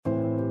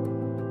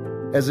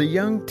As a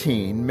young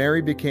teen,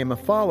 Mary became a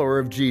follower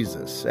of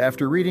Jesus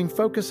after reading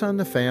Focus on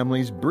the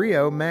Family's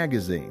Brio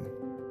magazine.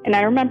 And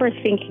I remember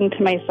thinking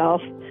to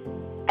myself,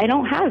 I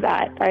don't have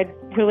that. I'd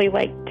really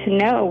like to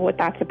know what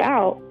that's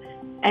about.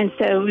 And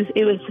so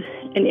it was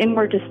an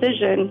inward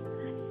decision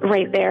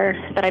right there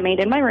that I made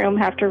in my room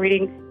after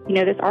reading,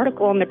 this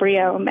article in the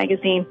Brio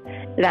magazine,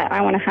 that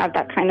I want to have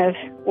that kind of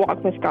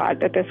walk with God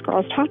that this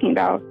girl is talking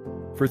about.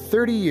 For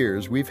 30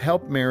 years, we've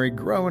helped Mary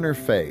grow in her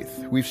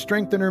faith. We've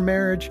strengthened her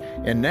marriage,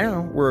 and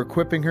now we're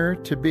equipping her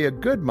to be a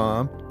good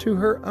mom to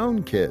her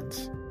own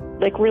kids.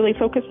 Really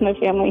Focus on the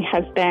Family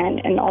has been,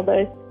 and all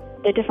the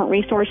different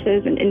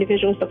resources and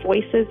individuals, the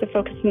voices of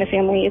Focus on the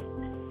Family, it's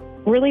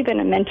really been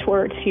a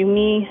mentor to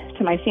me,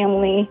 to my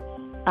family,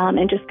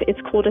 and just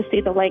it's cool to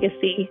see the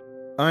legacy.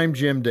 I'm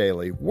Jim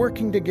Daly.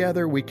 Working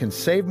together, we can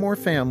save more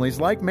families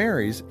like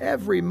Mary's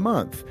every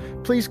month.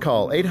 Please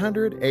call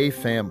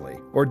 800-A-FAMILY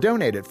or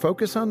donate at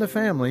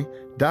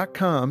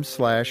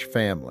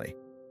focusonthefamily.com/family.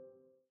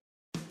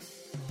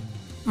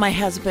 My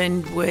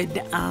husband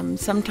would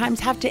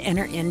sometimes have to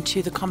enter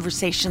into the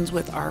conversations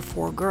with our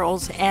 4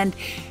 girls and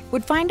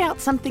would find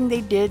out something they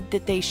did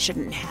that they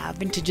shouldn't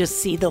have, and to just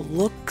see the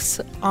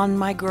looks on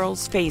my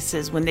girls'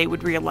 faces when they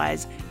would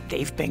realize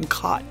they've been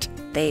caught.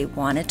 They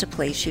wanted to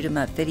play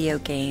shoot-'em-up video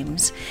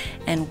games,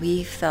 and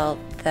we felt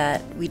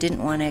that we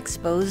didn't want to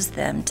expose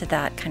them to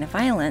that kind of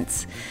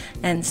violence.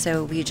 And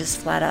so we just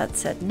flat out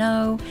said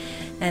no,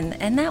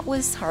 and that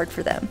was hard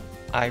for them.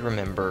 I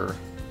remember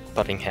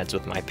butting heads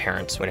with my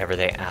parents whenever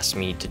they asked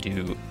me to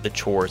do the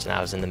chores and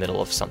I was in the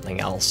middle of something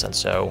else. And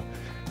so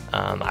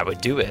I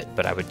would do it,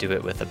 but I would do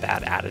it with a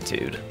bad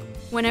attitude.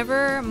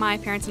 Whenever my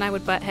parents and I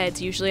would butt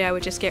heads, usually I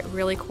would just get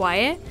really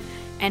quiet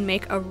and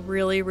make a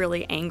really,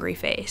 really angry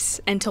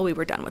face until we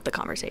were done with the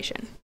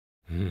conversation.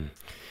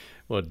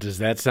 Well, does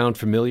that sound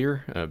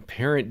familiar?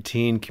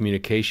 Parent-teen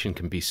communication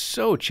can be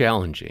so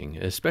challenging,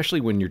 especially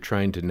when you're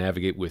trying to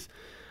navigate with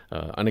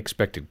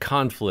unexpected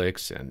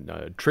conflicts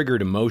and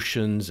triggered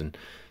emotions and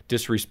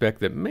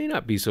disrespect that may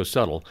not be so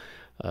subtle,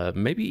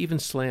 maybe even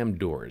slammed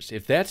doors.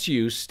 If that's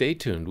you, stay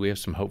tuned. We have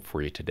some hope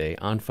for you today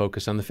on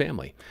Focus on the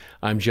Family.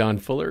 I'm John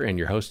Fuller, and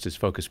your host is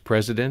Focus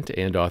President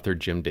and author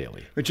Jim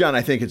Daly. But John,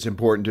 I think it's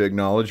important to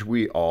acknowledge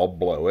we all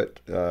blow it.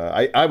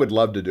 I would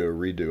love to do a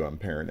redo on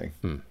parenting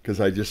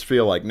because I just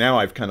feel like now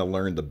I've kind of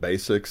learned the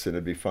basics, and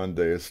it'd be fun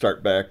to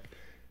start back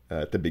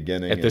at the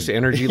beginning. At this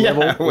energy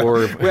level?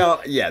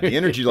 The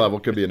energy level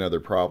could be another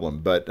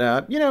problem. But,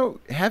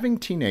 having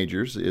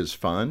teenagers is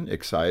fun,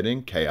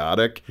 exciting,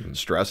 chaotic,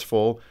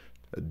 stressful,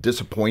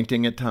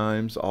 disappointing at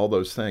times, all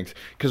those things,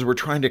 because we're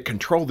trying to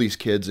control these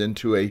kids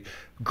into a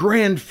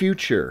grand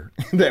future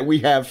that we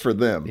have for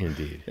them.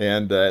 Indeed.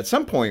 And at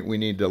some point, we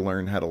need to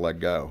learn how to let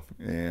go.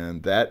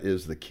 And that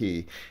is the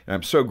key. And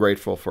I'm so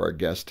grateful for our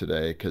guest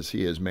today because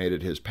he has made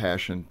it his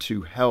passion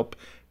to help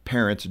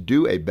parents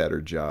do a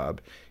better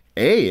job,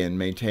 in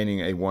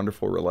maintaining a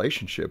wonderful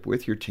relationship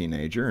with your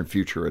teenager and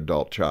future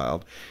adult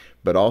child,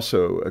 but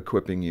also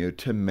equipping you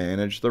to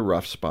manage the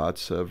rough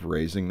spots of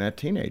raising that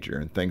teenager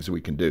and things that we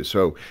can do.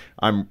 So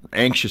I'm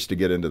anxious to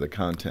get into the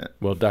content.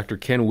 Well, Dr.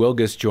 Ken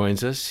Wilgus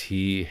joins us.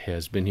 He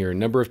has been here a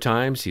number of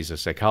times. He's a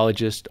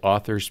psychologist,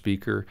 author,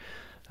 speaker.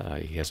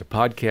 He has a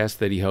podcast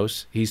that he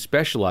hosts. He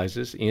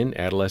specializes in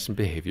adolescent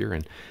behavior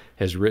and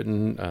has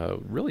written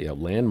really a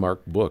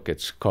landmark book.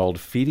 It's called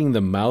Feeding the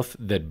Mouth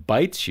That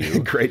Bites You.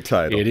 Great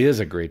title. It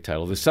is a great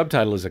title. The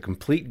subtitle is A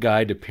Complete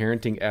Guide to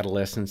Parenting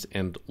Adolescents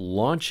and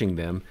Launching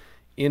Them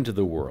into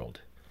the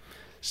World.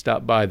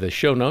 Stop by the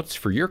show notes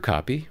for your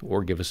copy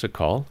or give us a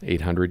call,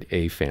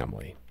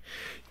 800-A-FAMILY.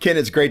 Ken,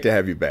 it's great to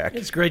have you back.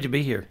 It's great to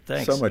be here.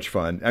 Thanks. So much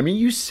fun. I mean,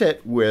 you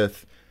sit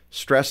with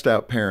stressed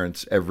out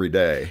parents every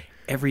day.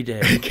 Every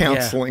day.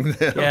 Counseling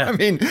them. Yeah. I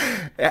mean,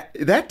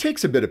 that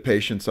takes a bit of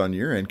patience on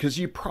your end because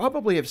you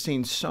probably have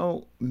seen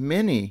so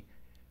many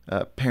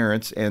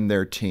parents and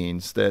their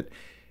teens that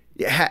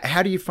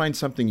how do you find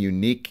something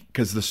unique?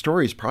 Because the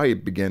stories probably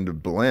begin to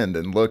blend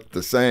and look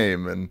the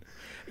same. And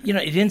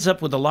it ends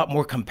up with a lot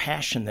more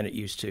compassion than it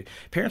used to.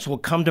 Parents will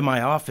come to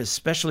my office,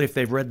 especially if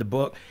they've read the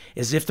book,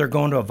 as if they're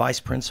going to a vice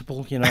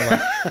principal,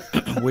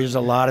 there's a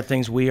lot of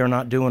things we are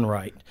not doing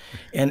right.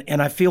 And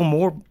I feel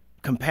more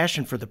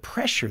compassion for the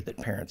pressure that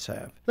parents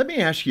have. Let me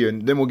ask you,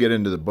 and then we'll get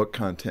into the book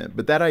content,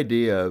 but that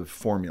idea of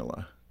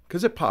formula,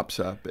 because it pops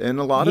up, and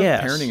a lot of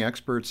parenting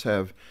experts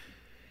have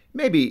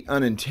maybe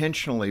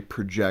unintentionally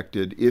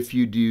projected, if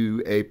you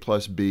do A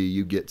plus B,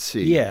 you get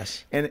C.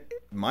 Yes. And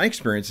my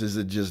experience is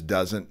it just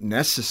doesn't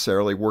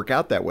necessarily work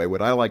out that way.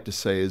 What I like to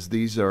say is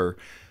these are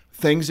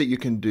things that you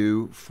can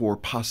do for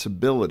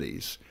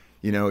possibilities.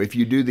 If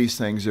you do these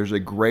things, there's a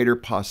greater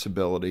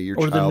possibility your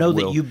child will. Or to know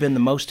that you've been the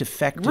most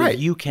effective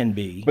you can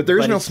be. But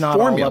there's no it's not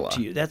formula. All up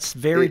to you. That's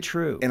very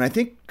true. And I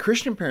think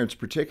Christian parents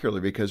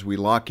particularly, because we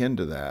lock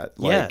into that.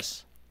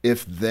 Yes.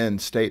 If-then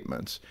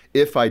statements.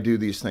 If I do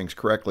these things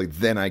correctly,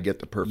 then I get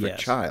the perfect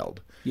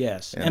child.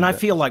 Yes. And I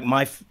feel like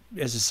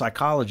as a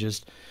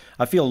psychologist,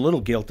 I feel a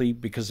little guilty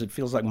because it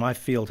feels like my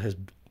field has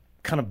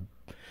kind of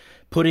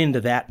put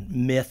into that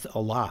myth a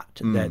lot,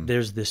 that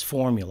there's this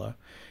formula.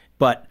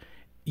 But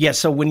Yeah,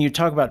 so when you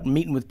talk about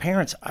meeting with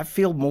parents, I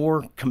feel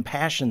more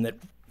compassion that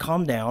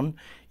calm down.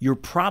 You're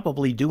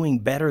probably doing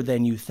better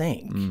than you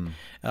think.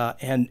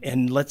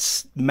 And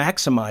let's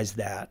maximize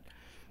that,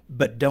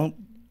 but don't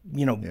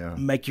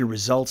make your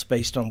results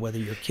based on whether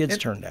your kids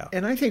turned out.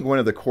 And I think one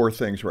of the core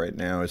things right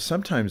now is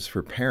sometimes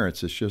for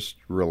parents, it's just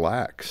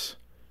relax.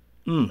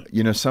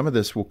 Some of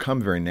this will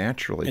come very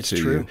naturally to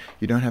you.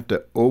 You don't have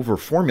to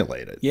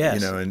over-formulate it,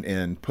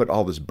 and put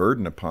all this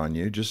burden upon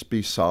you. Just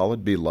be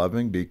solid, be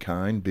loving, be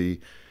kind,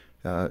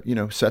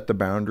 set the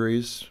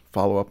boundaries,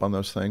 follow up on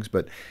those things.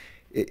 But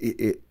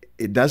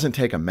it doesn't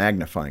take a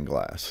magnifying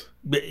glass.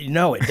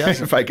 No, it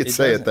doesn't. If I could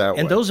say it that way.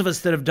 And those of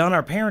us that have done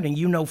our parenting,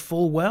 you know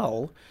full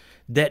well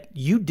that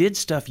you did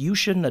stuff you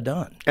shouldn't have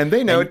done. And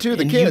they know it too,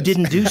 the kids. You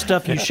didn't do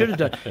stuff you should have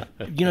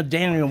done.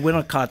 Daniel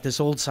Winnicott, this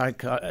old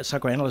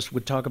psychoanalyst,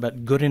 would talk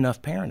about good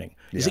enough parenting.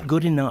 Is it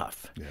good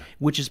enough? Yeah.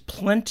 Which is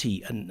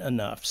plenty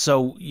enough.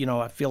 So,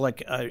 I feel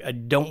like I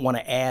don't want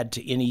to add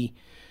to any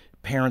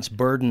parent's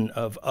burden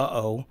of,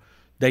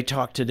 they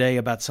talked today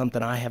about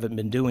something I haven't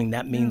been doing.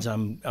 That means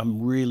I'm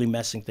really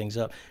messing things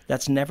up.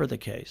 That's never the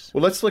case.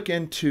 Well, let's look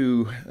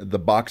into the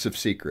box of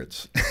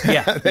secrets.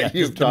 That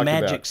you've the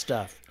magic about.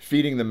 Stuff.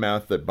 Feeding the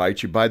mouth that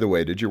bites you. By the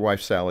way, did your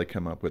wife Sally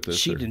come up with this?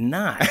 She did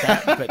not,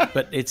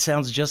 but it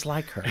sounds just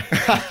like her.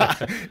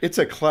 It's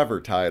a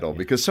clever title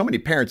because so many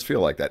parents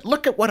feel like that.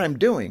 Look at what I'm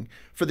doing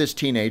for this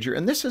teenager,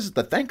 and this is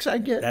the thanks I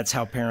get. That's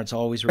how parents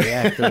always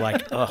react. They're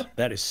like, oh,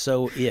 that is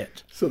so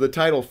it. So the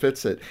title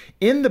fits it.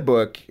 In the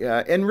book,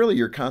 and really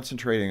you're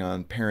concentrating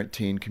on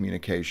parent-teen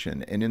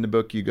communication, and in the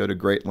book you go to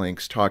great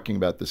lengths talking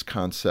about this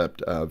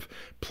concept of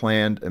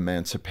planned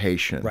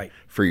emancipation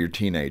for your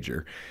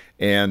teenager.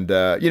 And,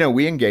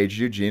 we engaged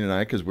you, Gene and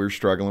I, because we were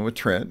struggling with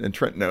Trent, and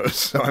Trent knows,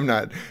 so I'm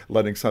not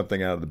letting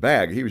something out of the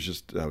bag. He was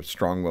just a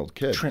strong-willed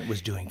kid. Trent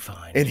was doing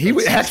fine. And he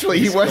was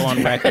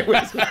on record.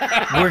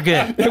 We're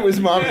good. It was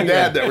Mom and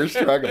Dad that were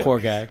struggling.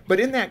 Poor guy. But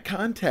in that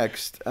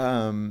context,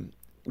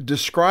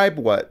 describe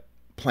what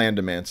planned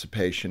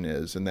emancipation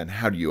is, and then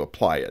how do you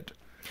apply it?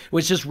 Well,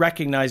 it's just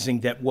recognizing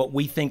that what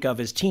we think of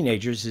as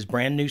teenagers is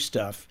brand new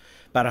stuff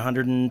about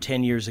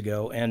 110 years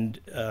ago, and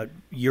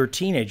your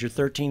teenager,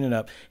 13 and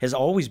up, has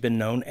always been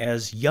known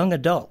as young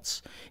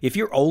adults. If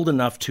you're old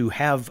enough to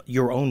have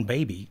your own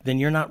baby, then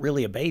you're not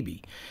really a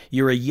baby.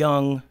 You're a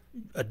young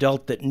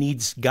adult that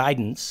needs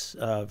guidance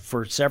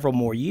for several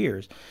more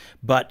years.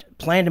 But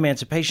planned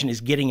emancipation is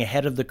getting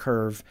ahead of the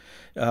curve,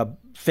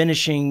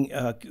 finishing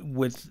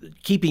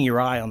with keeping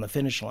your eye on the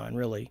finish line,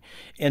 really,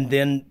 and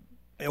then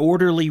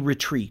orderly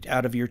retreat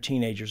out of your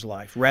teenager's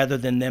life. Rather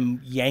than them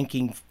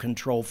yanking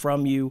control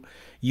from you,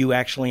 you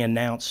actually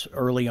announce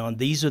early on,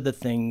 these are the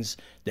things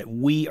that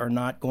we are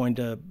not going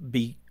to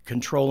be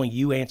controlling.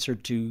 You answer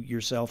to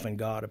yourself and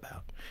God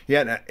about.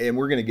 Yeah, and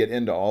we're going to get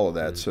into all of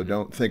that, so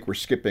don't think we're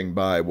skipping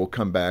by. We'll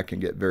come back and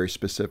get very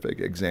specific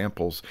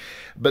examples.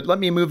 But let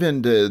me move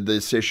into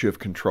this issue of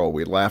control.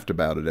 We laughed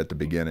about it at the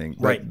beginning.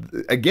 Right.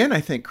 But again,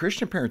 I think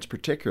Christian parents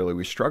particularly,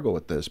 we struggle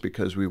with this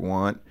because we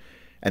want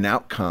an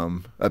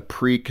outcome, a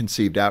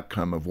preconceived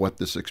outcome of what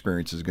this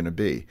experience is going to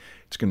be.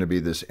 It's going to be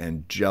this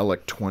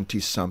angelic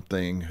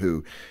 20-something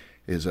who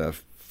is a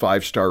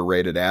 5-star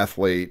rated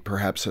athlete,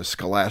 perhaps a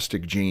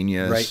scholastic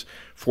genius,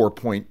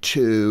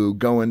 4.2,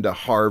 going to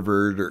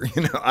Harvard, or,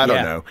 I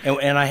don't know.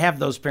 And I have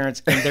those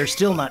parents, and they're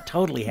still not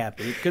totally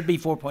happy. It could be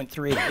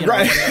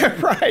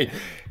 4.3. Right.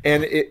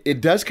 And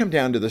it does come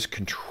down to this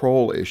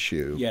control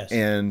issue. Yes.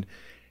 And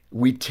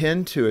we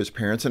tend to, as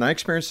parents, and I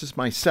experienced this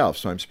myself,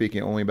 so I'm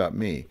speaking only about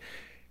me,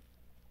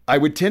 I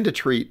would tend to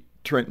treat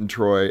Trent and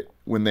Troy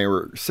when they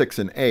were 6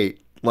 and 8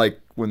 like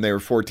when they were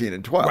 14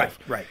 and 12.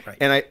 Right.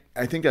 And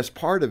I think that's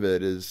part of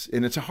it is,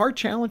 and it's a hard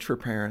challenge for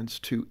parents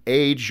to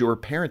age your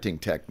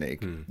parenting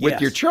technique with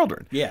your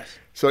children. Yes.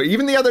 So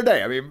even the other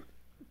day,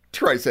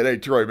 Troy said, "Hey,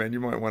 Troy, man, you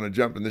might want to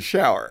jump in the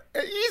shower."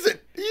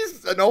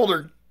 He's an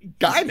older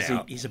guy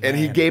now. He's a and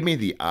he gave me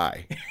the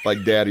eye.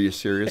 Like, "Dad, are you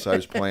serious? I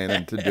was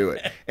planning to do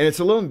it." And it's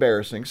a little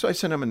embarrassing. So I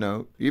sent him a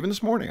note. Even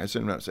this morning, I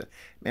sent him a note and said,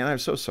 "Man, I'm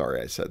so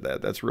sorry I said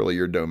that. That's really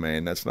your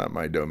domain. That's not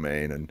my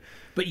domain."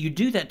 But you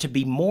do that to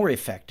be more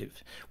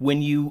effective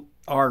when you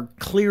are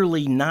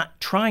clearly not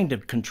trying to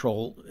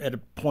control at a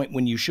point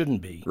when you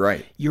shouldn't be.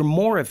 Right. You're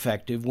more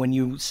effective when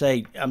you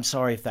say, "I'm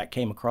sorry if that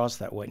came across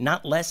that way."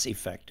 Not less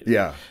effective.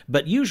 Yeah.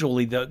 But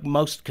usually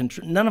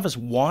none of us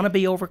want to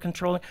be over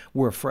controlling.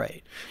 We're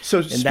afraid.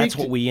 And that's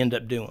what we end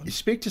up doing.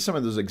 Speak to some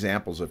of those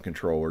examples of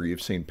control where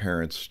you've seen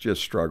parents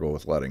just struggle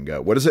with letting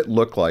go. What does it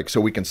look like so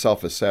we can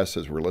self-assess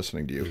as we're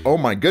listening to you? Oh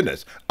my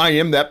goodness, I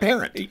am that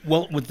parent.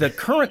 Well, with the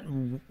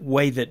current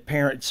way that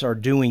parents are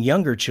doing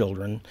younger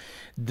children,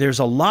 there's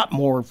a lot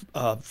more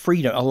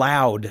freedom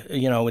allowed.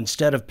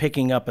 Instead of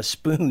picking up a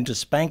spoon to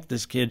spank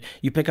this kid,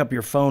 you pick up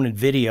your phone and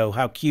video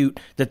how cute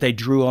that they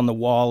drew on the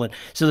wall. And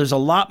so there's a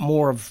lot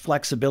more of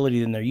flexibility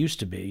than there used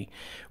to be,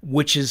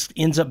 which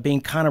ends up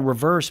being kind of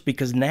reversed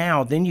because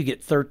now then you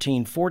get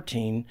 13,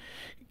 14.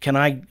 Can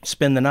I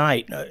spend the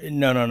night?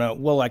 No.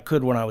 Well, I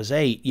could when I was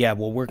 8. Yeah,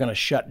 well, we're going to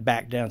shut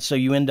back down. So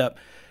you end up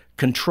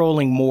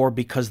controlling more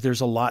because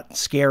there's a lot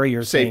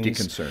scarier Safety things.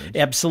 concerns.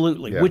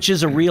 Absolutely, Yeah. which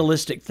is a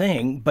realistic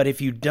thing. But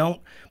if you don't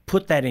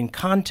put that in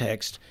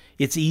context,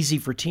 it's easy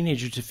for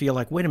teenagers to feel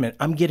like, wait a minute,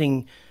 I'm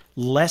getting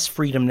less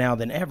freedom now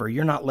than ever.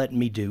 You're not letting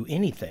me do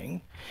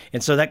anything.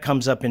 And so that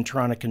comes up in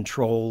trying to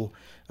control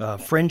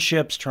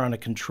friendships, trying to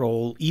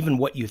control even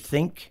what you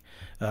think.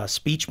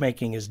 Speech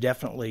making is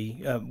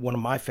definitely one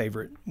of my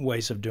favorite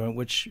ways of doing it,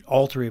 which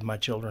all three of my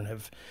children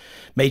have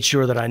made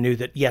sure that I knew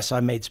that, yes, I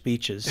made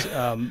speeches.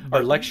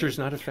 Are lectures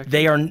not effective?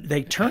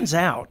 They turns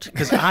out,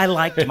 because I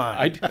liked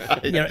mine.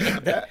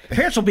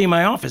 Parents will be in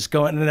my office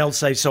going, and they'll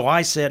say, so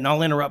I said, and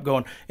I'll interrupt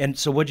going, and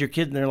so what'd your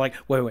kid? And they're like,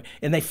 wait.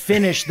 And they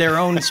finish their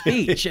own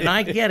speech. And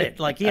I get it.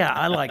 Like, yeah,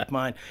 I liked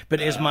mine.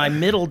 But as my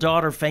middle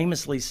daughter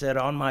famously said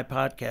on my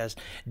podcast,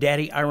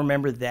 Daddy, I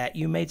remember that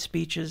you made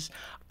speeches.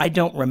 I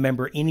don't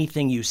remember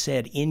anything you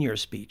said in your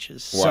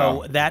speeches.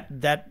 Wow. So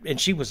that, and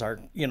she was our,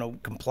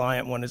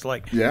 compliant one. Is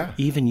like, Yeah.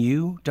 even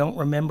you don't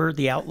remember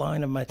the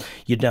outline of my,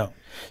 you don't.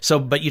 So,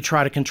 but you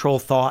try to control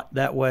thought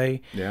that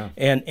way. Yeah.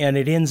 And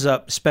it ends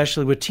up,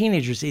 especially with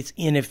teenagers, it's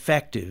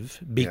ineffective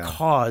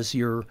because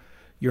you're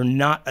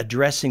not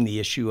addressing the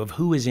issue of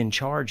who is in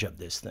charge of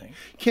this thing.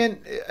 Ken,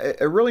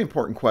 a really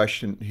important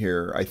question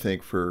here, I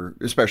think, for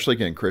especially,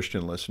 again,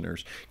 Christian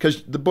listeners,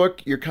 because the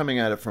book, you're coming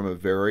at it from a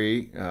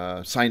very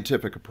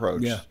scientific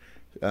approach,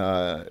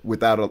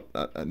 without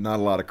not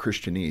a lot of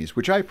Christianese,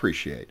 which I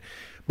appreciate.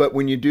 But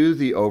when you do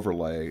the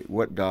overlay,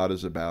 what God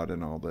is about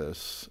in all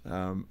this,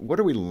 what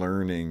are we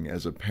learning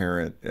as a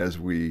parent as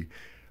we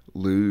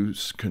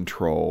lose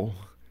control?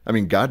 I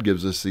mean, God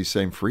gives us these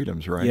same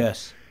freedoms, right?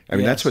 Yes. I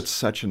mean, that's what's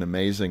such an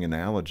amazing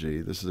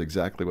analogy. This is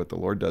exactly what the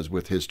Lord does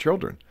with his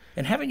children.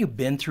 And haven't you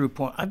been through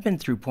points? I've been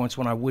through points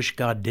when I wish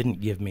God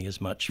didn't give me as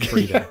much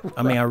freedom. Right.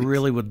 I mean, I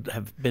really would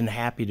have been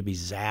happy to be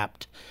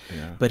zapped,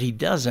 but he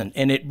doesn't.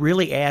 And it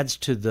really adds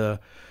to the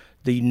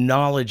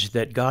knowledge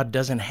that God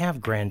doesn't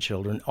have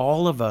grandchildren.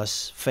 All of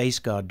us face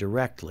God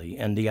directly.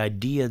 And the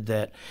idea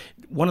that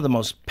one of the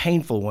most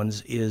painful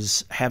ones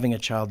is having a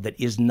child that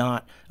is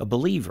not a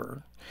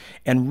believer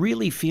and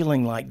really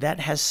feeling like that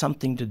has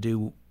something to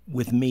do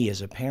with me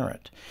as a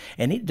parent.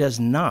 And it does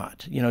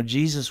not.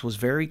 Jesus was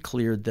very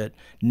clear that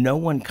no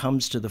one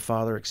comes to the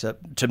Father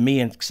except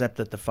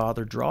that the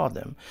Father draw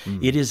them.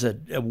 It is a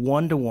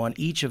one-to-one.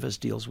 Each of us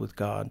deals with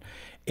God.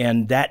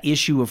 And that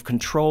issue of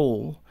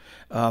control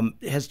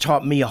has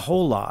taught me a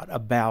whole lot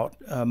about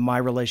my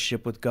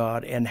relationship with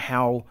God and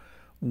how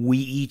we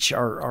each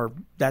are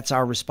that's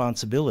our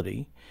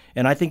responsibility.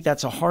 And I think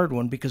that's a hard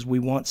one because we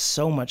want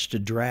so much to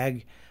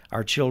drag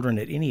our children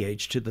at any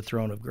age to the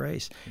throne of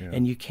grace,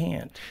 and you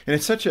can't. And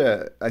it's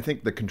I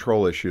think the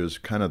control issue is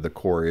kind of the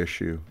core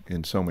issue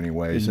in so many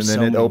ways, and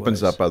then it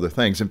opens up other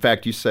things. In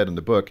fact, you said in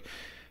the book,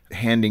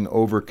 handing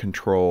over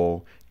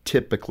control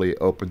typically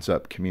opens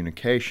up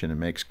communication and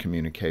makes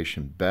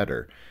communication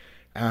better.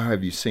 How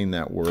have you seen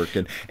that work,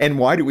 and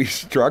why do we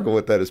struggle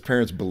with that as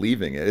parents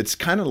believing it? It's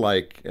kind of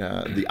like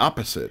the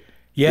opposite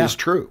is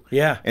true.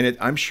 Yeah. And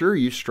I'm sure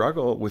you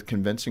struggle with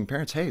convincing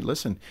parents, hey,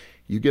 listen,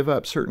 you give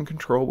up certain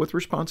control with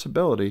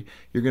responsibility,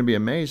 you're going to be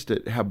amazed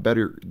at how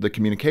better the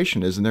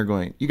communication is. And they're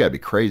going, you got to be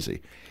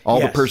crazy. All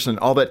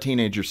that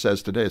teenager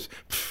says today is,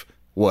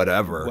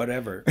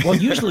 whatever. Well,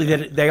 usually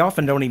they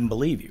often don't even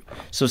believe you.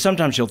 So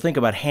sometimes you'll think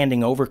about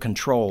handing over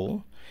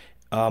control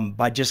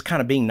by just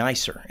kind of being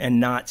nicer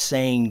and not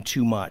saying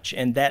too much.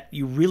 And that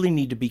you really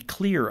need to be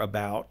clear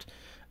about,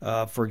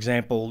 for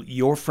example,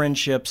 your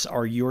friendships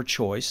are your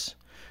choice.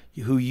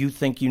 Who you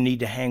think you need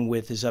to hang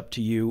with is up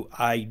to you.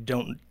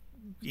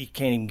 You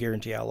can't even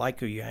guarantee I like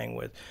who you hang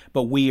with,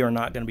 but we are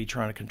not going to be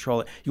trying to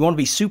control it. You want to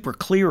be super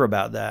clear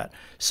about that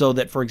so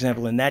that, for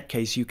example, in that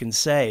case, you can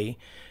say,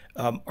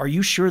 are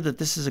you sure that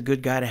this is a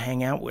good guy to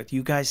hang out with?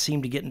 You guys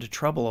seem to get into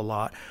trouble a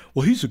lot.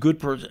 Well, he's a good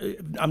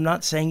person. I'm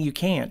not saying you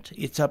can't.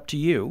 It's up to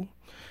you,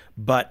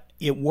 but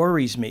it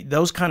worries me.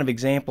 Those kind of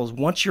examples,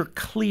 once you're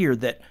clear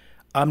that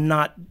I'm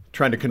not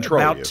trying to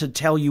control about to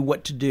tell you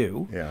what to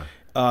do.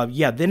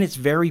 Then it's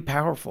very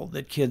powerful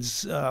that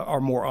kids are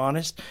more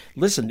honest.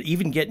 Listen,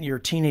 even getting your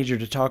teenager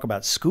to talk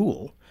about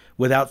school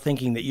without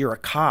thinking that you're a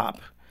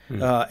cop,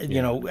 how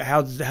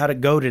to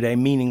go today,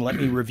 meaning let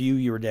me review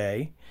your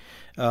day.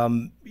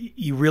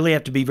 You really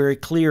have to be very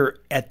clear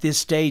at this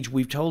stage.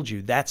 We've told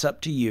you that's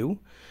up to you.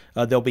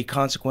 There'll be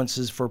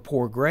consequences for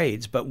poor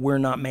grades, but we're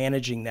not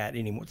managing that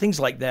anymore. Things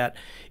like that.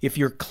 If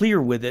you're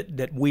clear with it,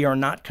 that we are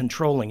not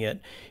controlling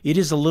it, it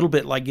is a little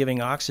bit like giving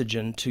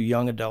oxygen to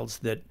young adults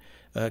that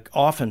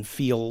often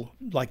feel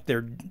like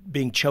they're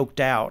being choked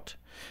out,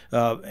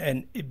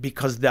 and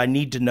because I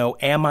need to know,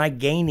 am I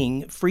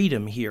gaining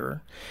freedom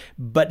here?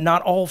 But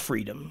not all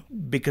freedom,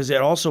 because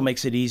it also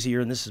makes it easier,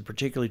 and this is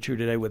particularly true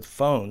today with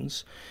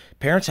phones.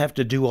 Parents have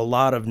to do a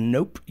lot of,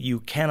 nope,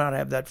 you cannot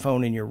have that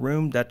phone in your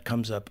room. That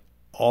comes up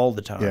all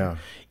the time. Yeah.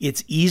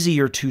 It's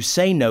easier to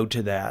say no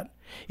to that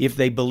if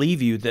they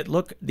believe you that,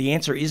 look, the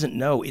answer isn't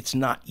no, it's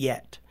not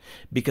yet.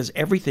 Because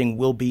everything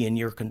will be in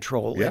your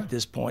control at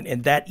this point.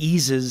 And that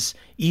eases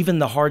even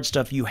the hard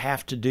stuff you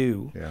have to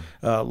do,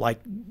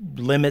 like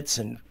limits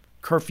and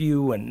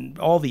curfew and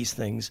all these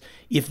things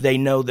if they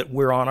know that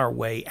we're on our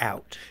way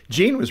out.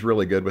 Gene was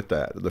really good with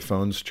that. The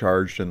phone's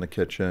charged in the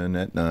kitchen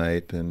at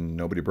night, and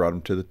nobody brought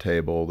them to the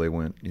table. They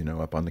went,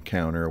 up on the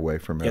counter away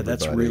from everybody. Yeah,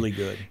 that's really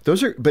good.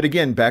 But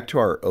again, back to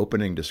our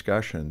opening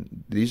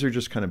discussion, these are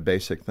just kind of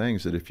basic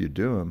things that if you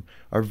do them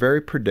are very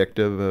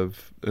predictive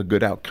of a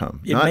good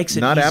outcome. It makes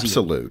it not easier.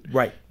 Absolute.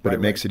 Right. But it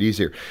makes it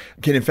easier.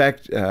 In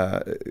fact,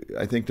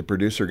 I think the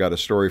producer got a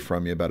story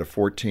from you about a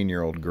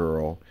 14-year-old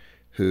girl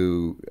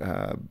who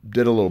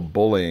did a little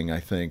bullying, I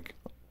think,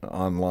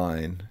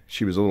 online.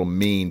 She was a little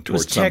mean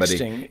towards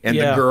somebody, and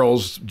the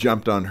girls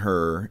jumped on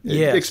her.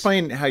 Yes.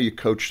 Explain how you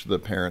coached the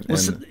parent.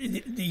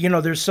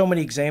 There's so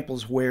many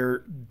examples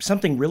where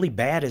something really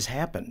bad has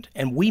happened,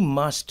 and we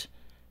must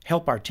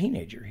help our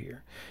teenager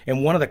here.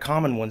 And one of the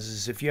common ones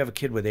is if you have a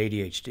kid with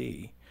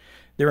ADHD,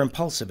 they're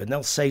impulsive, and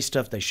they'll say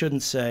stuff they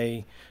shouldn't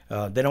say.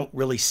 They don't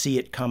really see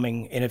it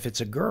coming, and if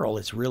it's a girl,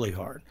 it's really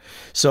hard.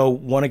 So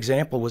one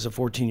example was a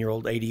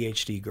 14-year-old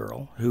ADHD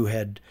girl who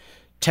had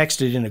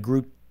texted in a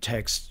group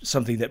text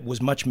something that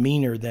was much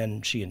meaner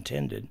than she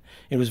intended.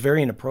 It was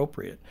very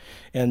inappropriate,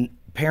 and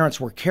parents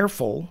were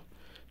careful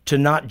to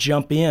not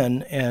jump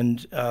in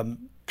and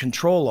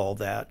control all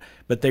that,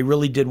 but they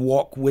really did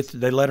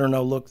they let her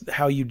know, look,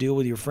 how you deal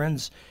with your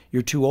friends,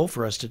 you're too old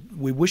for us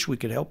we wish we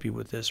could help you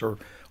with this or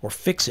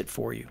fix it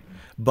for you.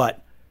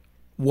 But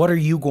what are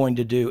you going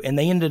to do? And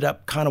they ended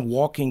up kind of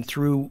walking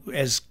through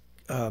as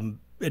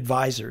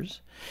advisors.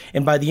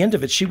 And by the end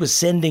of it, she was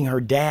sending her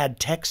dad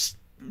texts,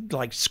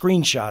 like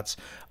screenshots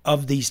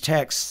of these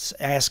texts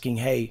asking,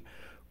 hey,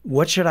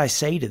 what should I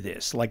say to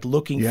this? Like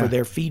looking for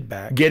their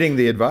feedback. Getting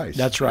the advice.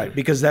 That's right,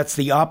 because that's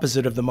the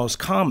opposite of the most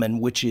common,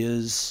 which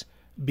is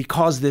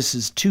because this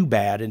is too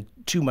bad and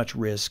too much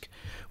risk,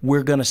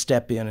 we're going to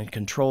step in and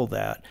control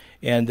that.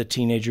 And the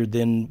teenager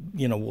then,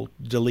 will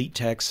delete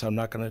texts. I'm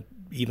not going to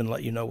even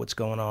let you know what's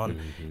going on.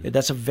 Mm-hmm.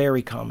 That's a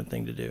very common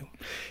thing to do.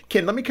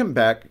 Ken, let me come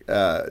back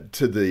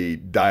to the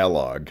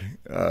dialogue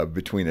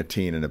between a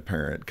teen and a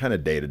parent, kind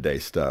of day-to-day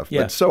stuff.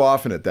 Yeah. But so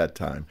often at that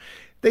time,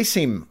 they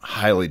seem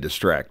highly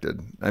distracted.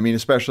 I mean,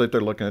 especially if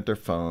they're looking at their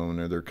phone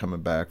or they're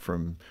coming back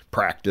from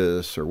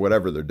practice or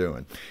whatever they're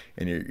doing.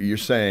 And you're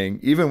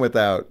saying, even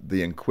without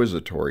the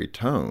inquisitory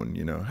tone,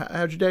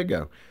 how'd your day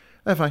go?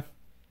 Oh, fine.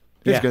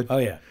 It's good. Oh,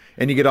 yeah.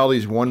 And you get all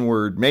these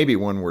maybe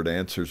one-word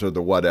answers or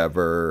the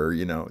whatever,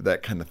 or,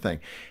 that kind of thing.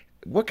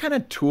 What kind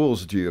of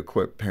tools do you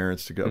equip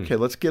parents to go, okay,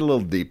 let's get a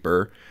little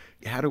deeper.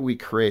 How do we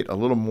create a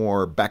little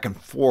more back and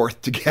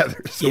forth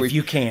together? If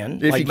you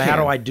can. How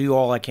do I do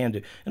all I can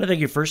do? And I think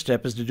your first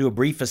step is to do a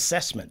brief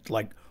assessment.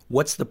 Like,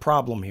 what's the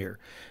problem here?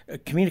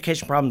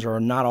 Communication problems are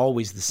not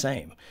always the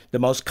same. The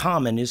most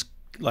common is,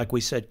 like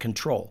we said,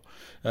 control.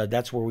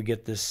 That's where we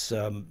get this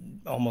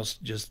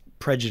almost just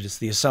prejudice,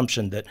 the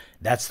assumption that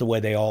that's the way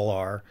they all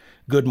are.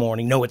 Good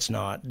morning. No, it's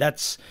not.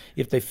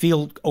 If they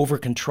feel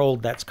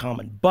over-controlled, that's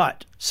common.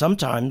 But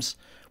sometimes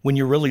when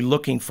you're really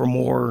looking for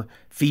more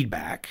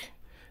feedback,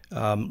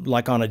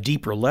 like on a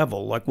deeper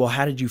level, like, well,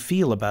 how did you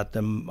feel about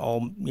them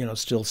all,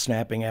 still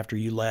snapping after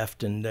you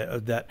left? And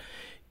that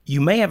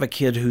you may have a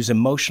kid whose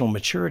emotional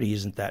maturity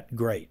isn't that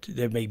great.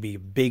 There may be a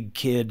big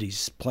kid,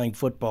 he's playing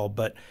football,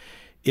 but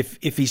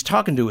if he's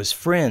talking to his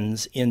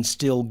friends in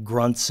still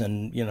grunts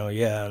and,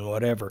 and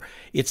whatever,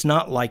 it's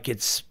not like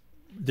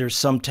there's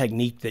some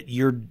technique that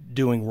you're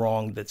doing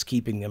wrong that's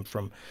keeping them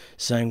from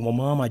saying, well,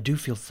 Mom, I do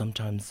feel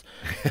sometimes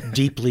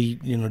deeply,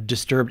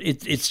 disturbed.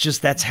 It's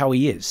just that's how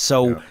he is.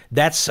 So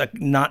that's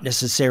not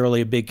necessarily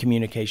a big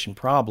communication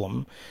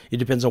problem. It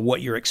depends on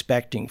what you're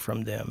expecting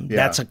from them. Yeah.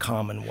 That's a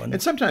common one.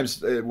 And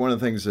sometimes one of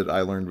the things that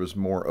I learned was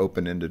more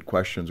open-ended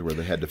questions where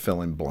they had to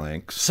fill in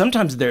blanks.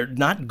 Sometimes they're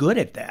not good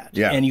at that.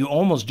 Yeah. And you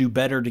almost do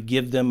better to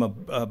give them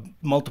a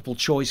multiple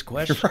choice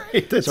question.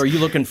 Right. So are you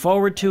looking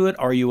forward to it?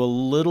 Are you a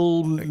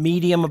little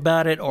medium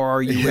about it, or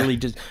are you really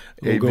just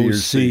go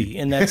C?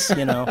 And that's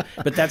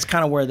but that's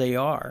kind of where they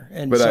are,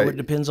 and it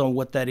depends on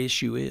what that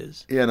issue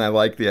is. Yeah, and I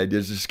like the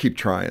idea, just keep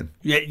trying.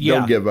 Yeah.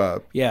 Don't give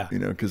up. Yeah,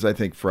 because I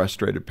think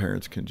frustrated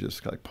parents can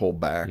just pull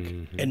back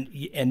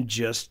and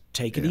just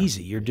take it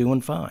easy. You're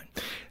doing fine.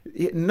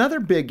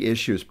 Another big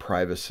issue is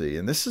privacy,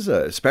 and this is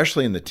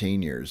especially in the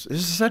teen years.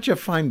 This is such a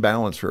fine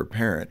balance for a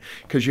parent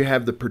because you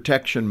have the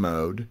protection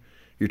mode.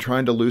 You're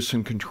trying to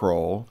loosen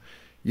control.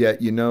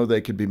 Yet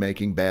they could be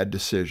making bad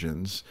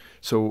decisions.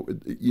 So,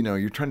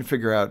 you're trying to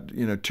figure out,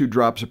 2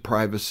 drops of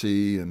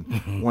privacy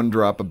and 1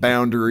 drop of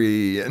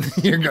boundary, and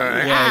you're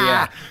going,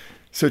 yeah.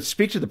 So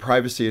speak to the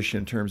privacy issue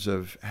in terms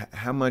of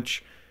how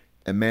much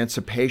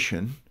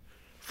emancipation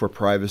for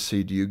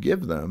privacy do you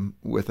give them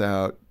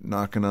without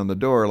knocking on the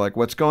door? Like,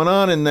 what's going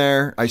on in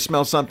there? I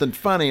smell something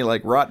funny,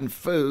 like rotten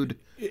food.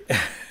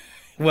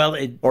 Well,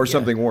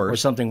 something worse. Or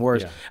something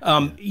worse.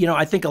 Yeah.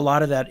 I think a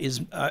lot of that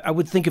is, I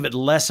would think of it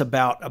less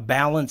about a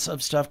balance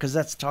of stuff, because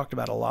that's talked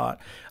about a lot.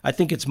 I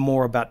think it's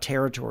more about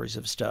territories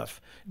of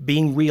stuff.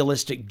 Being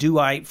realistic.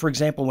 For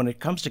example, when it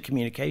comes to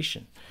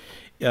communication,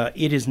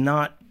 it is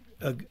not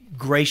a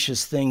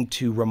gracious thing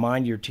to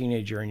remind your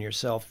teenager and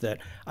yourself that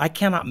I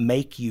cannot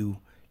make you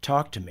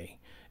talk to me.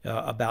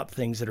 about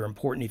things that are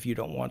important if you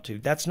don't want to.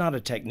 That's not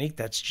a technique.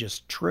 That's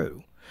just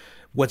true.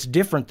 What's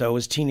different, though,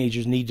 is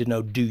teenagers need to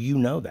know, do you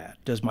know that?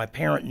 Does my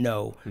parent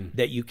know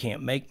that you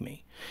can't make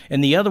me?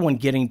 And the other one,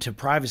 getting to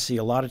privacy,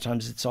 a lot of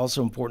times it's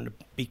also important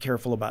to be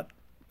careful about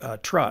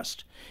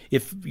trust.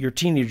 If your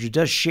teenager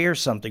does share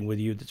something with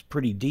you that's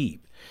pretty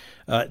deep,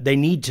 they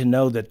need to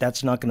know that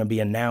that's not going to be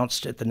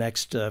announced at the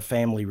next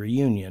family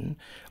reunion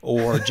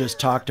or just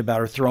talked about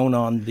or thrown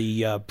on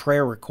the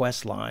prayer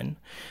request line.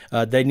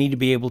 They need to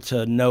be able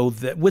to know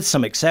that, with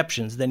some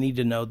exceptions, they need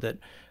to know that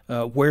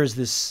where is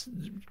this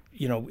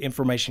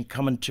information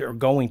coming to or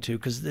going to,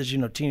 because as you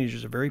know,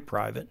 teenagers are very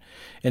private.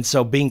 And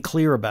so being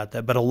clear about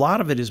that. But a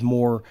lot of it is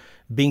more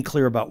being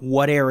clear about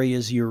what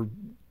areas you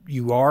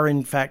are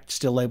in fact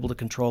still able to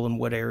control and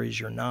what areas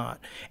you're not,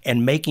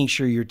 and making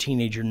sure your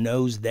teenager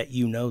knows that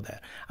you know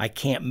that. I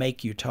can't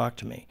make you talk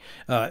to me.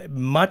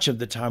 Much of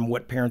the time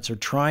what parents are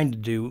trying to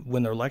do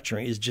when they're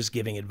lecturing is just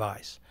giving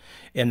advice.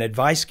 And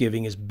advice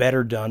giving is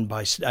better done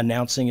by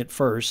announcing it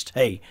first.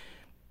 Hey,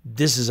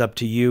 this is up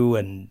to you,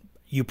 and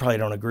you probably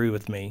don't agree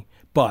with me,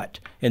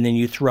 and then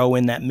you throw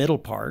in that middle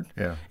part,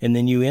 and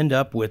then you end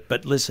up with,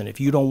 but listen,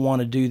 if you don't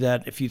want to do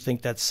that, if you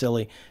think that's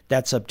silly,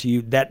 that's up to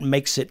you. That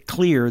makes it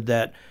clear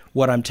that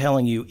what I'm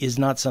telling you is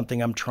not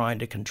something I'm trying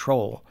to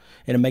control,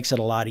 and it makes it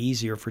a lot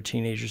easier for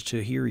teenagers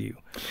to hear you.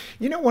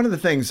 You know, one of the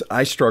things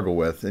I struggle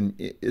with,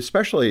 and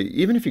especially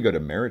even if you go to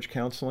marriage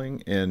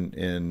counseling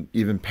and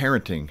even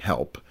parenting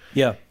help,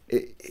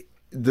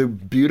 the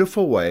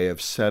beautiful way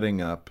of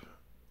setting up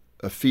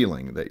a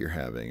feeling that you're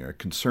having, a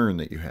concern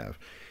that you have.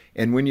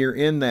 And when you're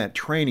in that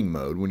training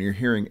mode, when you're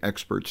hearing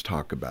experts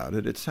talk about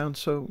it, it sounds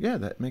so,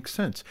 that makes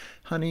sense.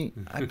 Honey,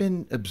 I've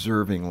been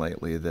observing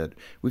lately that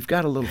we've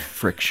got a little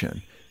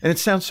friction. And it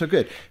sounds so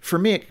good. For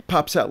me, it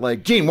pops out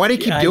like, Gene, why do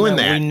you keep doing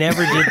that? We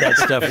never did that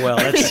stuff well.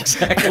 That's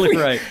exactly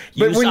right.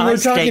 But when we're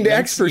talking to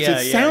experts,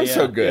 it sounds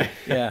so good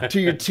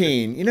to your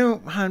teen. You know,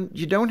 hon,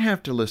 you don't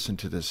have to listen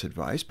to this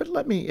advice, but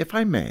let me, if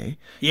I may,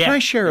 can I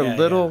share a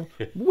little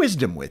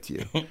wisdom with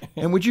you?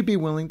 And would you be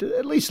willing to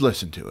at least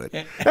listen to it?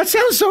 That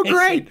sounds so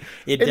great.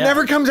 It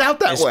never comes out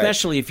that way.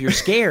 Especially if you're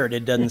scared,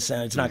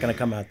 it's not going to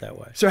come out that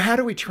way. So how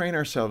do we train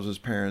ourselves as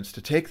parents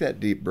to take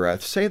that deep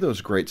breath, say those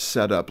great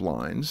setup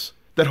lines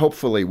that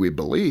hopefully we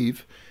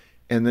believe,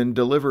 and then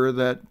deliver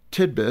that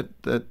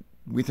tidbit that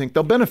we think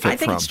they'll benefit from? I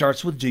think it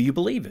starts with, do you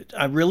believe it?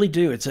 I really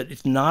do.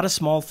 It's not a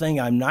small thing.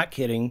 I'm not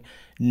kidding.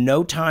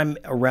 No time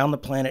around the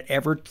planet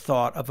ever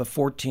thought of a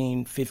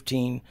 14,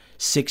 15,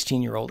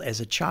 16-year-old as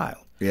a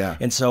child. Yeah.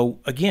 And so,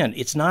 again,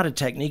 it's not a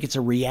technique. It's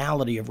a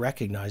reality of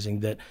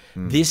recognizing that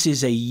this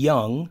is a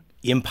young,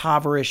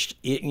 impoverished,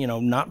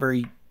 not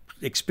very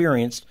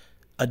experienced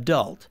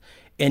adult.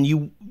 And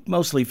you,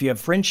 mostly if you have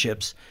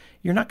friendships,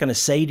 you're not going to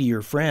say to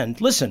your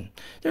friend, listen,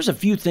 there's a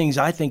few things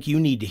I think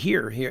you need to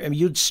hear here. I mean,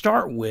 you'd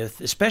start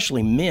with,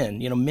 especially men,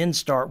 men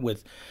start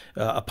with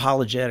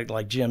apologetic,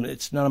 like, Jim,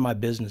 it's none of my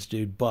business,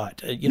 dude,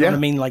 but, you know what I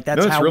mean? Like,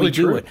 that's how we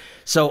do it.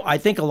 So I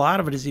think a lot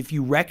of it is if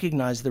you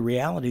recognize the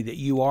reality that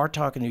you are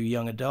talking to a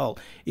young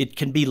adult, it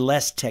can be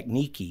less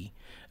technique-y,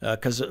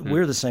 because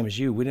we're the same as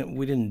you. We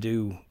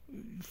didn't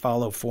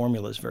follow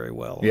formulas very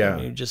well. Yeah. I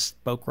mean, you just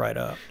spoke right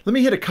up. Let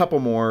me hit a couple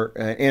more,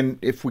 and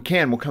if we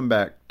can, we'll come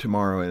back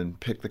tomorrow and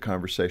pick the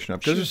conversation up,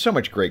 because there's so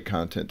much great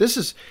content. This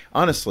is,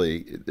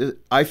 honestly,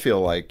 I feel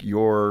like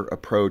your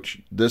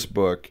approach, this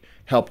book,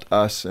 helped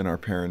us in our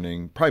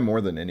parenting probably more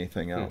than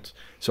anything else.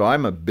 So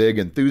I'm a big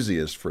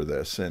enthusiast for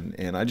this,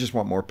 and I just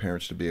want more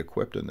parents to be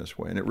equipped in this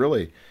way. And it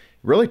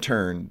really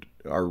turned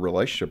our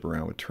relationship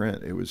around with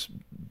Trent. It was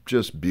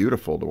just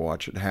beautiful to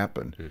watch it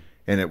happen.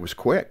 And it was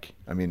quick.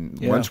 I mean,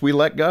 once we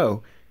let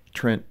go,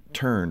 Trent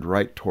turned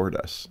right toward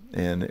us,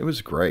 and it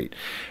was great.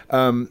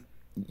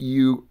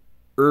 You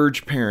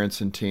urge parents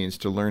and teens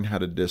to learn how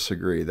to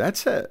disagree.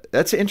 That's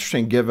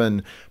interesting,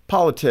 given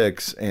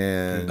politics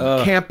and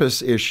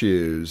campus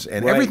issues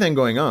and everything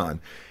going on.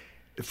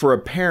 For a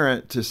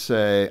parent to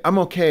say, I'm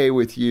okay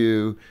with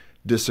you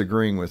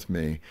disagreeing with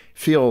me,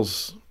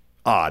 feels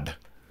odd.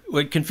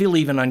 It can feel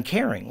even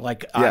uncaring.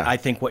 Like, I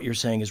think what you're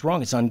saying is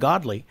wrong. It's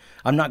ungodly.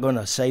 I'm not going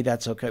to say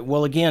that's okay.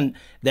 Well, again,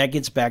 that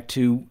gets back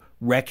to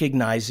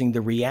recognizing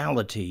the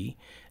reality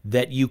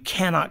that you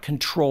cannot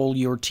control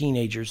your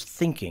teenager's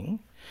thinking.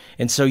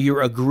 And so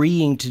you're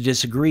agreeing to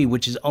disagree,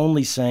 which is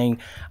only saying,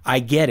 I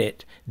get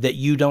it, that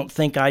you don't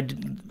think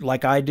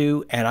like I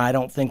do, and I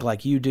don't think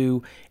like you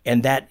do,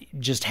 and that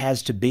just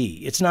has to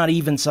be. It's not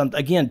even something,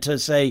 again, to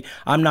say,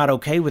 I'm not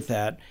okay with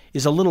that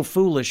is a little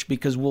foolish,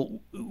 because, well,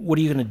 what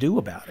are you going to do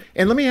about it?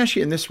 And let me ask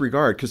you in this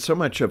regard, because so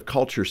much of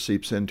culture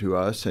seeps into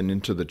us and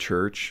into the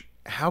church,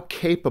 how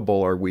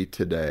capable are we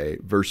today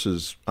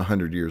versus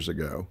 100 years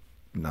ago?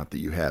 Not that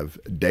you have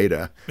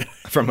data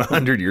from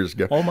 100 years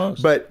ago.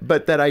 Almost.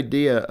 But that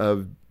idea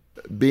of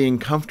being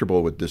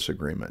comfortable with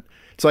disagreement.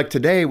 It's like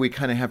today we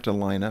kind of have to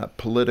line up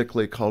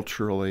politically,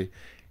 culturally,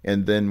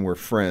 and then we're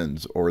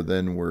friends, or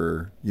then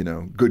we're,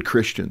 good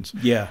Christians.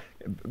 Yeah.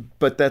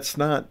 But that's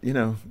not,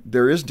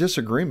 there is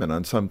disagreement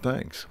on some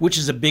things. Which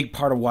is a big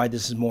part of why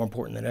this is more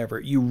important than ever.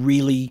 You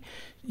really,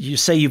 you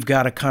say you've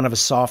got a kind of a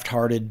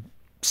soft-hearted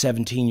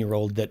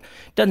 17-year-old that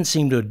doesn't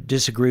seem to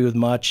disagree with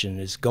much and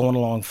is going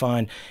along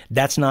fine.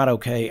 That's not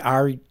okay.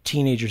 Our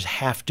teenagers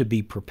have to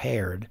be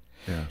prepared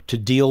to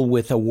deal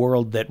with a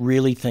world that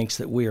really thinks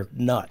that we are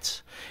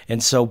nuts.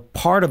 And so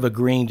part of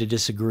agreeing to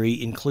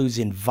disagree includes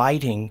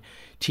inviting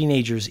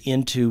teenagers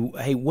into,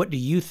 hey, what do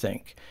you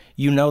think?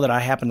 You know that I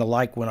happen to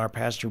like when our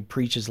pastor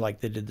preaches like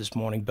they did this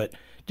morning, but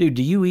dude,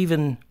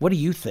 what do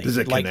you think? Does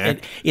it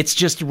connect? It's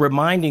just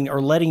reminding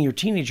or letting your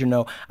teenager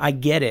know, I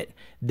get it,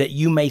 that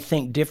you may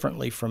think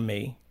differently from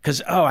me.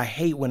 Because, I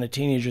hate when a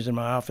teenager's in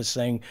my office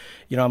saying,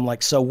 I'm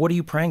like, so what are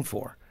you praying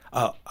for?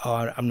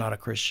 I'm not a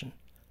Christian.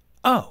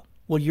 Oh,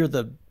 well, you're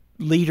the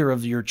leader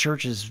of your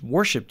church's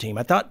worship team.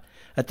 I thought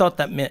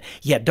that meant,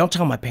 don't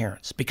tell my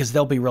parents because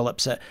they'll be real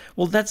upset.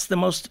 Well, that's the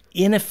most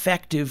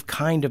ineffective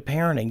kind of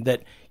parenting,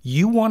 that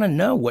you want to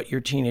know what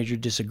your teenager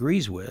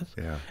disagrees with.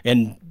 Yeah.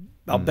 And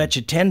I'll bet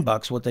you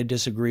 $10 what they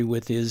disagree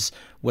with is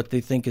what they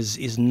think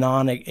is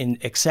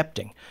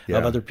non-accepting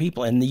of other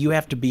people. And you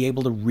have to be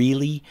able to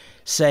really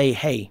say,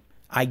 hey,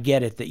 I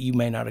get it that you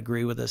may not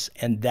agree with us,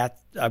 and that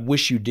I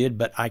wish you did,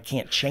 but I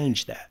can't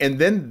change that. And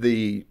then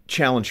the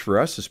challenge for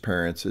us as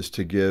parents is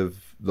to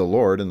give the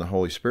Lord and the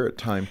Holy Spirit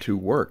time to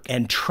work.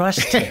 And trust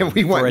Him.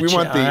 we want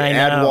the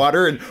add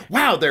water and,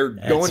 wow, they're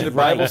going to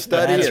Bible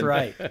study. That's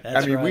right.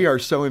 We are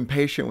so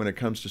impatient when it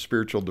comes to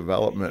spiritual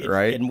development,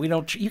 right? And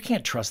you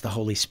can't trust the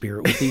Holy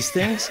Spirit with these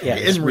things. Yeah,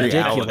 it's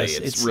ridiculous.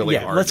 It's really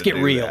hard let's to get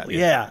do real. that.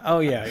 Yeah. Oh,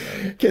 yeah.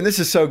 Ken, this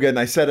is so good. And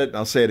I said it and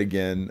I'll say it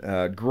again.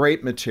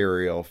 Great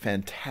material,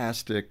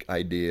 fantastic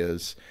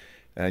ideas.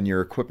 And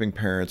you're equipping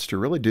parents to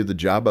really do the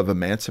job of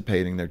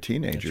emancipating their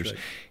teenagers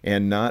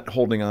and not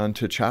holding on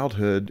to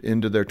childhood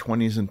into their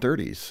 20s and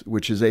 30s,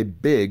 which is a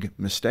big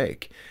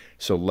mistake.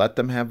 So let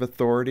them have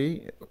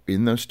authority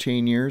in those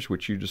teen years,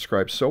 which you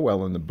describe so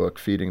well in the book,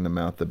 Feeding the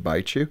Mouth That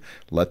Bites You.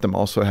 Let them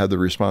also have the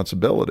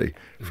responsibility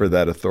for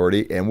that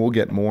authority, and we'll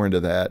get more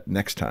into that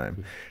next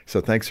time.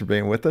 So thanks for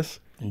being with us.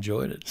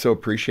 Enjoyed it. So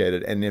appreciate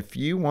it. And if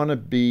you want to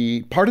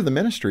be part of the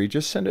ministry,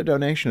 just send a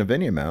donation of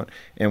any amount,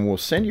 and we'll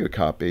send you a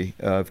copy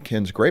of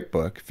Ken's great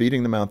book,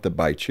 Feeding the Mouth That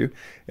Bites You,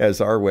 as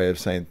our way of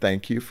saying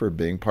thank you for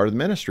being part of the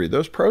ministry.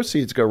 Those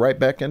proceeds go right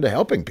back into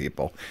helping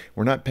people.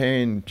 We're not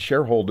paying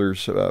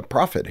shareholders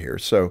profit here.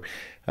 So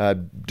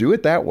do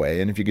it that way.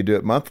 And if you could do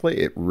it monthly,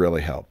 it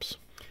really helps.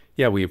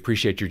 Yeah, we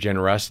appreciate your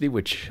generosity,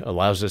 which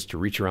allows us to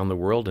reach around the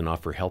world and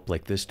offer help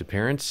like this to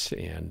parents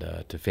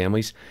and to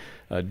families.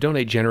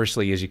 Donate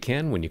generously as you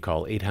can when you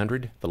call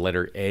 800, the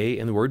letter A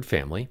and the word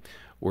family,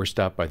 or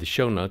stop by the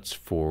show notes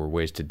for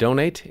ways to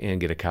donate and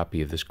get a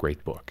copy of this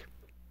great book.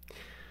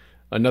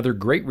 Another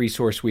great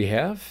resource we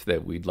have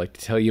that we'd like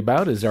to tell you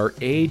about is our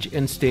Age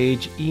and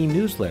Stage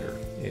e-newsletter.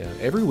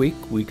 Every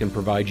week, we can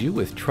provide you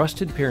with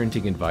trusted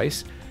parenting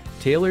advice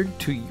tailored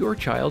to your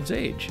child's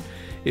age.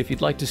 If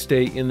you'd like to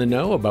stay in the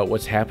know about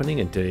what's happening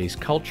in today's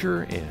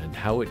culture and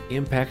how it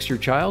impacts your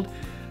child,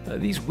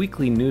 these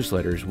weekly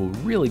newsletters will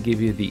really give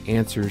you the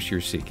answers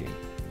you're seeking.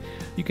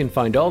 You can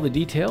find all the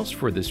details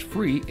for this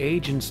free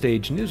Age and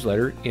Stage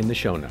newsletter in the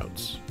show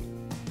notes.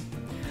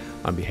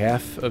 On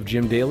behalf of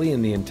Jim Daly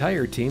and the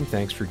entire team,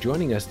 thanks for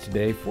joining us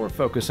today for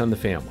Focus on the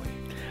Family.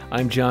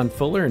 I'm John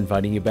Fuller,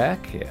 inviting you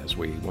back as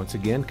we once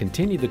again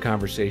continue the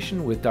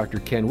conversation with Dr.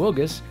 Ken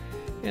Wilgus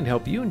and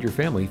help you and your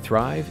family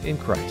thrive in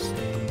Christ.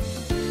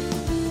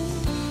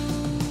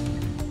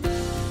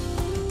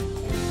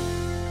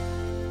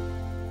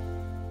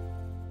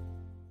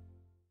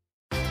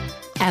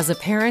 As a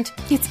parent,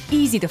 it's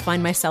easy to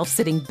find myself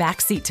sitting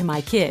backseat to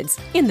my kids,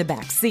 in the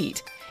back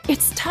seat.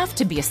 It's tough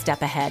to be a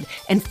step ahead,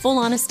 and full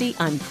honesty,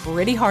 I'm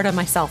pretty hard on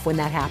myself when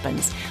that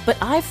happens. But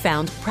I've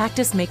found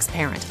Practice Makes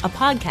Parent, a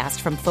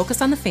podcast from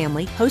Focus on the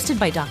Family, hosted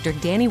by Dr.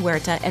 Danny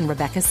Huerta and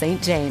Rebecca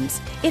St.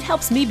 James. It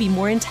helps me be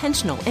more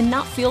intentional and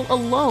not feel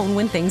alone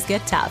when things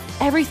get tough.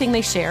 Everything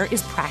they share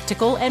is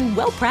practical and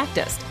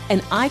well-practiced,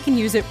 and I can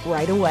use it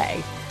right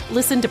away.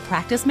 Listen to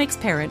Practice Makes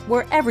Parent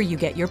wherever you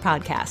get your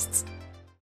podcasts.